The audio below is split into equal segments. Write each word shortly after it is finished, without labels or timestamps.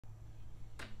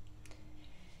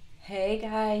Hey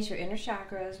guys, your inner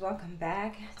chakras. Welcome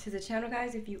back to the channel,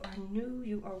 guys. If you are new,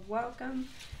 you are welcome.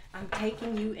 I'm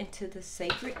taking you into the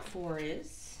sacred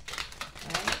forest,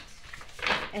 right?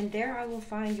 And there I will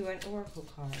find you an oracle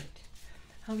card.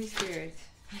 Holy Spirit.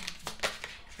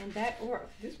 And that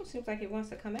this one seems like it wants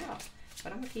to come out,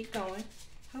 but I'm gonna keep going.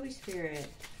 Holy Spirit,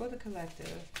 for the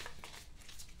collective.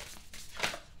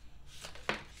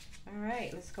 All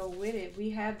right, let's go with it. We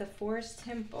have the Forest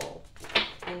Temple,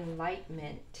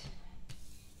 Enlightenment.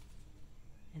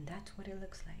 And that's what it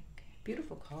looks like.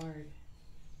 Beautiful card.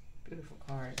 Beautiful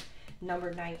card.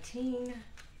 Number 19.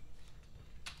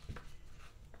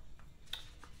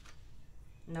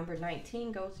 Number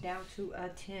 19 goes down to a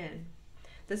 10.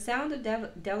 The sound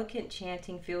of delicate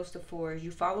chanting fills the forest.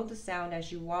 You follow the sound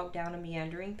as you walk down a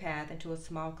meandering path into a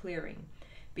small clearing.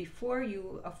 Before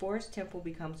you, a forest temple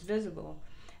becomes visible.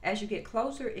 As you get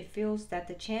closer, it feels that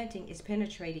the chanting is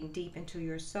penetrating deep into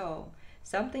your soul.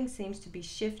 Something seems to be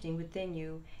shifting within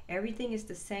you. Everything is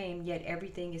the same, yet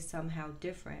everything is somehow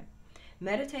different.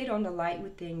 Meditate on the light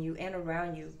within you and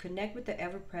around you. Connect with the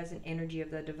ever-present energy of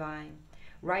the divine.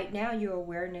 Right now, your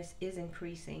awareness is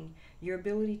increasing. Your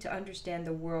ability to understand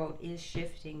the world is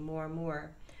shifting more and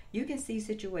more. You can see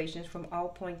situations from all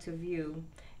points of view,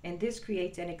 and this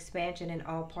creates an expansion in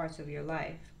all parts of your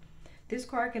life. This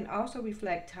card can also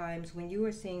reflect times when you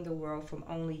are seeing the world from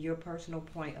only your personal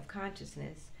point of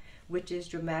consciousness, which is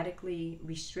dramatically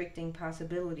restricting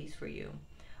possibilities for you.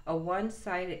 A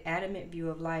one-sided, adamant view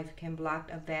of life can block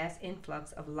a vast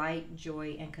influx of light,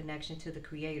 joy, and connection to the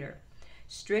Creator.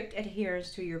 Strict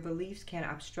adherence to your beliefs can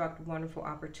obstruct wonderful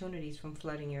opportunities from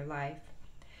flooding your life.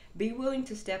 Be willing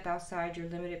to step outside your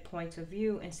limited points of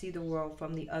view and see the world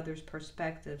from the other's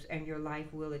perspectives, and your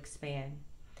life will expand.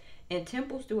 In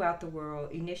temples throughout the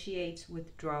world, initiates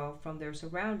withdraw from their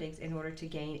surroundings in order to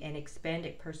gain an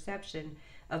expanded perception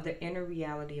of the inner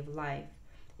reality of life.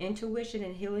 Intuition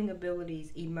and healing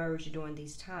abilities emerge during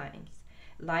these times.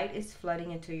 Light is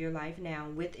flooding into your life now.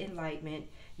 With enlightenment,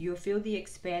 you'll feel the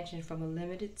expansion from a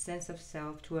limited sense of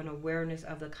self to an awareness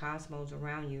of the cosmos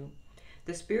around you.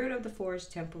 The spirit of the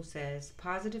Forest Temple says,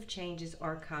 positive changes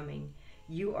are coming.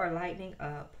 You are lightening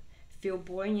up. Feel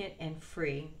buoyant and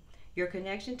free. Your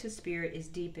connection to spirit is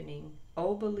deepening.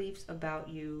 Old beliefs about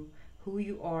you, who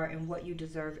you are, and what you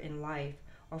deserve in life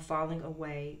are falling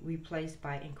away, replaced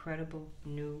by incredible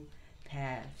new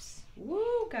paths.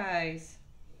 Woo, guys.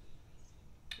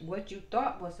 What you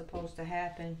thought was supposed to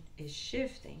happen is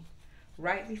shifting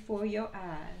right before your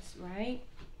eyes, right?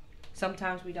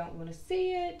 Sometimes we don't want to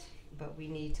see it, but we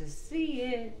need to see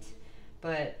it.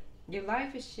 But your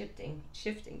life is shifting,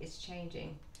 it's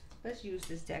changing. Let's use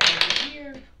this deck over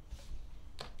here,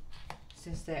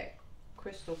 since that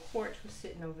crystal quartz was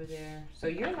sitting over there. So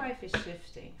your life is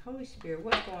shifting. Holy Spirit,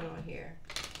 what's going on here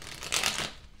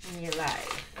in your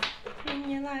life? In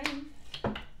your life.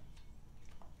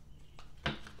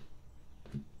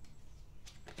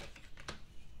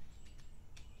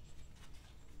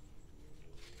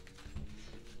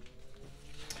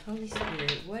 Holy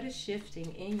Spirit, what is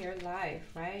shifting in your life,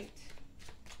 right?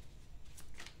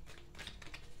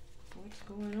 What's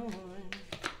going on?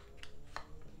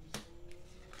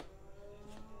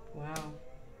 Wow.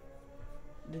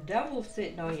 The devil's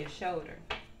sitting on your shoulder.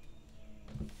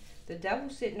 The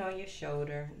devil's sitting on your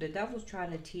shoulder. The devil's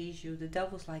trying to tease you. The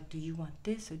devil's like, do you want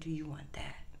this or do you want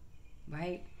that?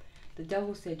 Right? The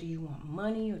devil said, do you want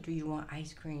money or do you want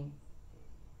ice cream?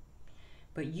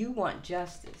 But you want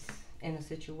justice in a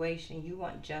situation. You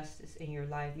want justice in your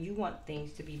life. You want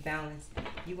things to be balanced.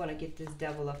 You want to get this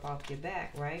devil up off your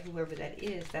back, right? Whoever that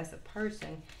is, that's a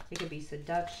person. It could be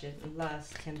seduction,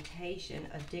 lust, temptation,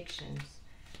 addictions,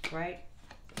 right?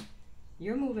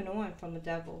 You're moving on from the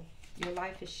devil. Your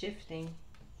life is shifting.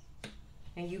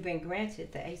 And you've been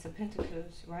granted the Ace of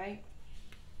Pentacles, right?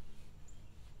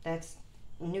 That's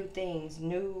new things,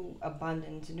 new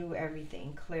abundance, new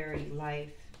everything, clarity,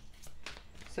 life.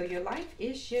 So your life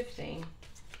is shifting.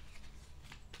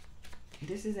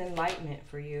 This is enlightenment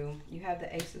for you. You have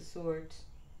the Ace of Swords.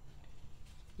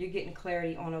 You're getting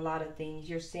clarity on a lot of things.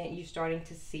 You're starting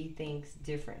to see things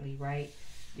differently, right?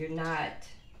 You're not,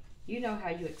 you know how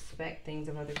you expect things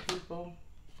of other people.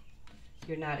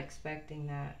 You're not expecting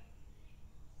that.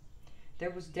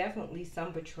 There was definitely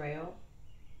some betrayal.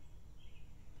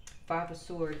 Five of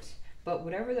Swords. But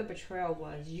whatever the betrayal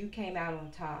was, you came out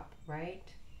on top, right?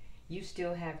 You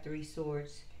still have 3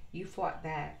 swords. You fought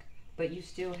back, but you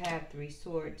still have 3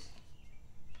 swords.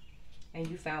 And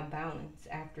you found balance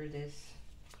after this.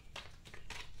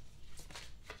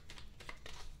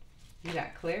 You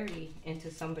got clarity into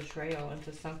some betrayal,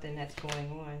 into something that's going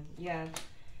on. Yeah.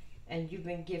 and you've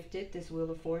been gifted this Wheel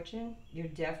of Fortune. You're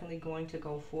definitely going to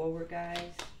go forward,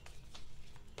 guys.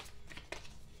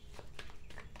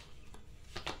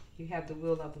 You have the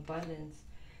Wheel of Abundance.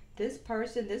 This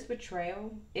person, this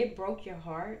betrayal, it broke your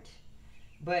heart,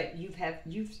 but you've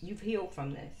healed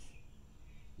from this.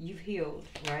 You've healed,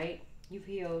 right? You've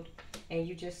healed, and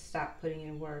you just stop putting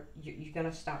in work. You're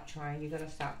going to stop trying. You're going to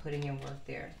stop putting in work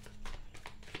there.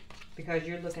 Because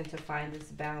you're looking to find this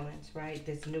balance, right?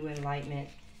 This new enlightenment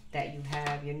that you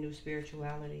have, your new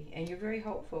spirituality. And you're very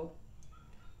hopeful.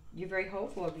 You're very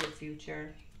hopeful of your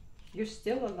future. You're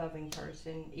still a loving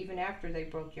person. Even after they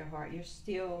broke your heart, you're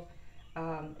still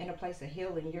in a place of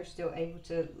healing. You're still able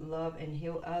to love and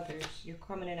heal others. You're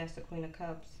coming in as the Queen of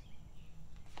Cups.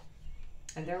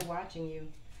 And they're watching you.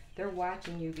 They're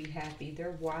watching you be happy.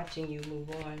 They're watching you move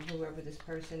on, whoever this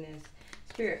person is.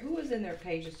 Spirit, who is in their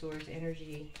Page of Swords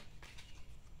energy?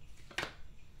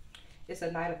 It's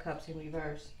a Knight of Cups in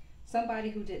reverse. Somebody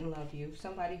who didn't love you.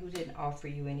 Somebody who didn't offer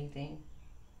you anything,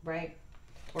 right?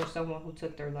 Or someone who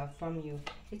took their love from you.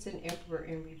 It's an Emperor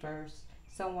in reverse.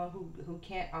 Someone who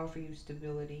can't offer you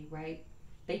stability, right?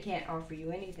 They can't offer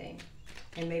you anything.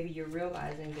 And maybe you're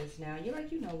realizing this now. You're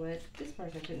like, you know what? This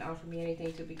person couldn't offer me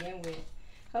anything to begin with.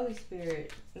 Holy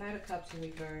Spirit, Knight of Cups in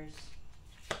reverse.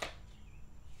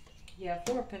 Yeah,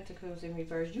 Four of Pentacles in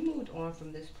reverse. You moved on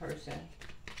from this person.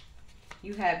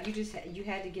 You had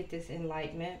to get this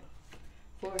enlightenment.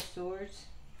 Four of Swords.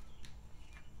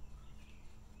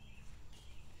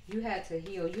 You had to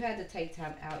heal. You had to take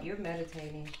time out. You're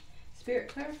meditating. Spirit,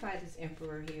 clarify this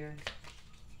Emperor here.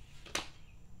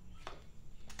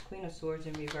 Queen of Swords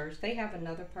in reverse. They have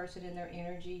another person in their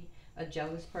energy, a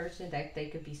jealous person that they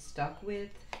could be stuck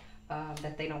with,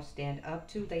 that they don't stand up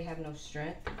to. They have no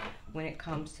strength when it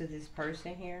comes to this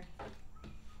person here.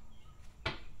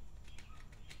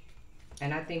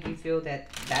 And I think you feel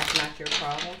that that's not your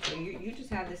problem. So you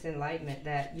just have this enlightenment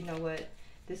that, you know what,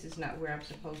 this is not where I'm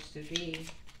supposed to be.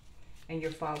 And you're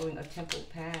following a temple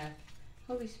path.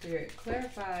 Holy Spirit,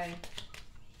 clarify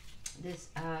this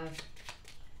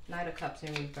Knight of Cups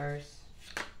in reverse.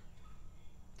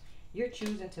 You're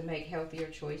choosing to make healthier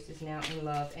choices now in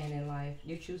love and in life.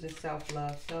 You're choosing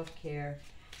self-love, self-care.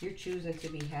 You're choosing to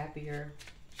be happier.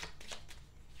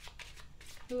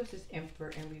 Who is this Emperor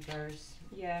in reverse?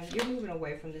 Yeah, you're moving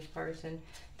away from this person.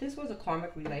 This was a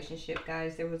karmic relationship,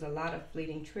 guys. There was a lot of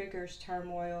fleeting triggers,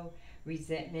 turmoil,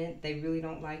 resentment. They really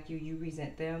don't like you. You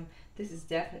resent them. This is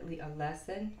definitely a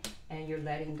lesson, and you're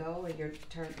letting go, and you're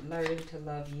learning to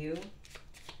love you.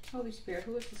 Holy Spirit,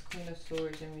 who is this Queen of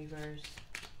Swords in reverse?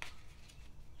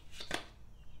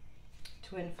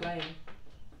 Twin flame.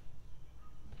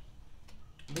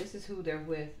 This is who they're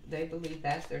with. They believe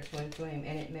that's their twin flame,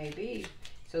 and it may be.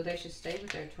 So they should stay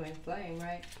with their twin flame,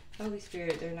 right? Holy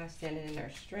Spirit, they're not standing in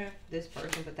their strength, this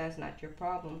person, but that's not your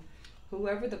problem.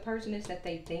 Whoever the person is that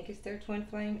they think is their twin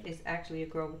flame is actually a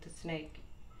girl with a snake.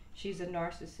 She's a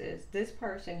narcissist. This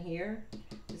person here,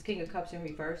 this King of Cups in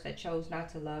reverse that chose not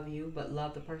to love you, but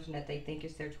love the person that they think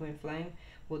is their twin flame.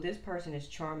 Well, this person is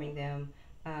charming them.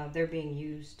 They're being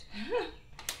used.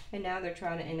 And now they're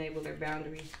trying to enable their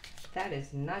boundaries. That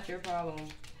is not your problem.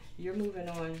 You're moving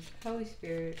on. Holy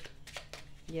Spirit.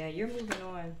 Yeah, you're moving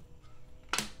on.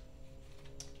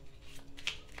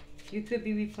 You could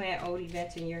be replaying old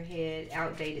events in your head,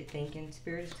 outdated thinking.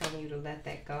 Spirit is telling you to let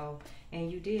that go. And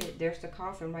you did. There's the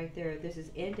coffin right there. This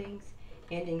is endings.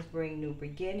 Endings bring new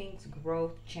beginnings,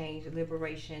 growth, change,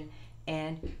 liberation,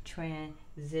 and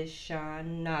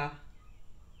transition.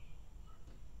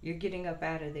 You're getting up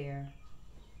out of there.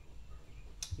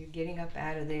 You're getting up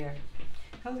out of there.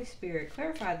 Holy Spirit,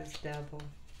 clarify this devil.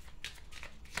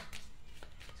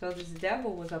 So this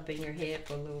devil was up in your head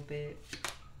for a little bit.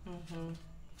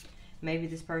 Maybe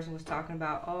this person was talking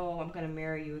about, oh, I'm going to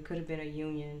marry you. It could have been a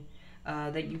union.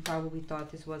 That you probably thought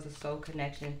this was a soul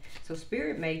connection. So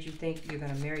Spirit made you think you're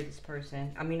going to marry this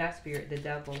person. I mean, not Spirit, the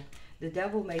devil. The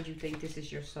devil made you think this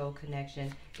is your soul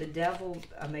connection. The devil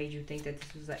made you think that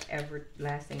this was an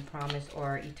everlasting promise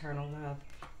or eternal love.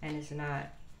 And it's not.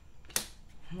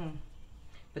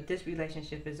 But this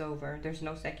relationship is over. There's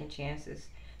no second chances.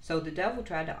 So the devil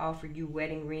tried to offer you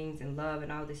wedding rings and love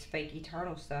and all this fake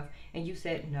eternal stuff. And you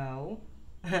said, no,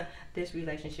 this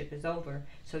relationship is over.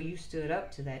 So you stood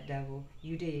up to that devil.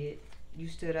 You did. You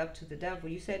stood up to the devil.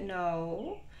 You said,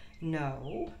 no,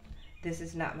 this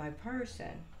is not my person.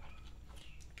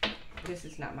 This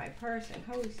is not my person.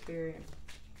 Holy Spirit,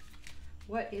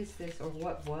 what is this or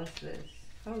what was this?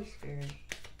 Holy Spirit.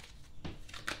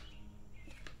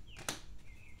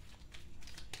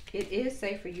 It is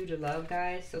safe for you to love,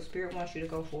 guys. So Spirit wants you to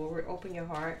go forward. Open your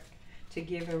heart to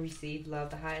give and receive love,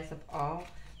 the highest of all.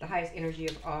 the highest energy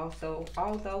of all. So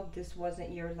although this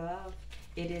wasn't your love,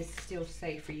 it is still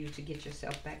safe for you to get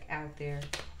yourself back out there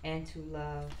and to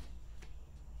love.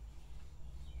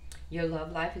 Your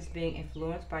love life is being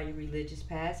influenced by your religious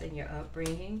past and your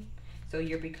upbringing. So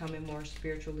you're becoming more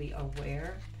spiritually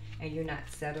aware, and you're not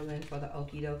settling for the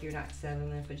okie doke. You're not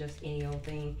settling for just any old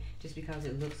thing just because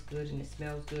it looks good and it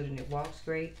smells good and it walks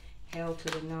great. Hell to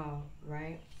the no,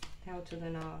 right? Hell to the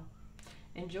no.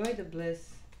 Enjoy the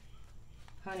bliss.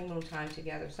 Honeymoon time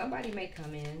together. Somebody may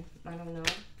come in. I don't know.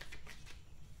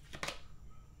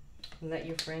 Let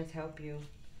your friends help you.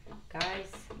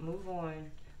 Guys, move on.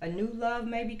 A new love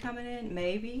may be coming in.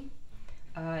 Maybe.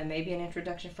 Maybe an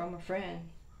introduction from a friend.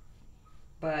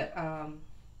 But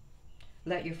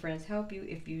let your friends help you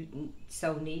if you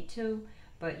so need to.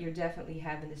 But you're definitely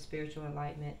having the spiritual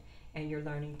enlightenment, and you're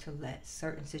learning to let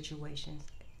certain situations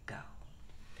go.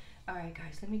 All right,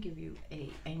 guys, let me give you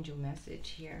a angel message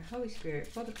here. Holy Spirit,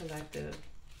 for the collective.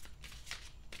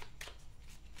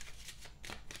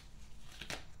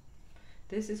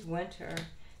 This is winter.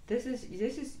 This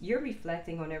is you're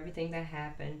reflecting on everything that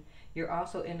happened. You're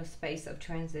also in a space of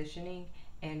transitioning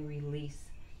and release.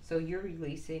 So you're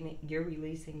releasing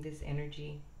this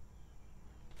energy.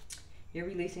 You're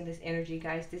releasing this energy,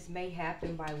 guys. This may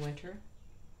happen by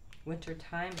winter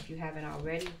time if you haven't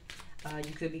already.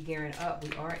 You could be gearing up.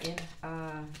 We are in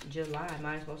July.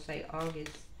 Might as well say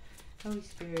August. Holy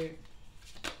Spirit.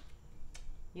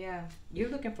 Yeah, you're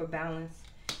looking for balance,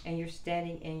 and you're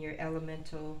standing in your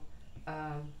elemental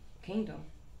kingdom,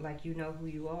 like you know who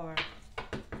you are.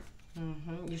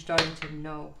 You're starting to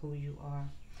know who you are.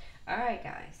 All right,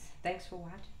 guys. Thanks for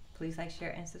watching. Please like, share,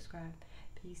 and subscribe.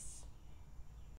 Peace.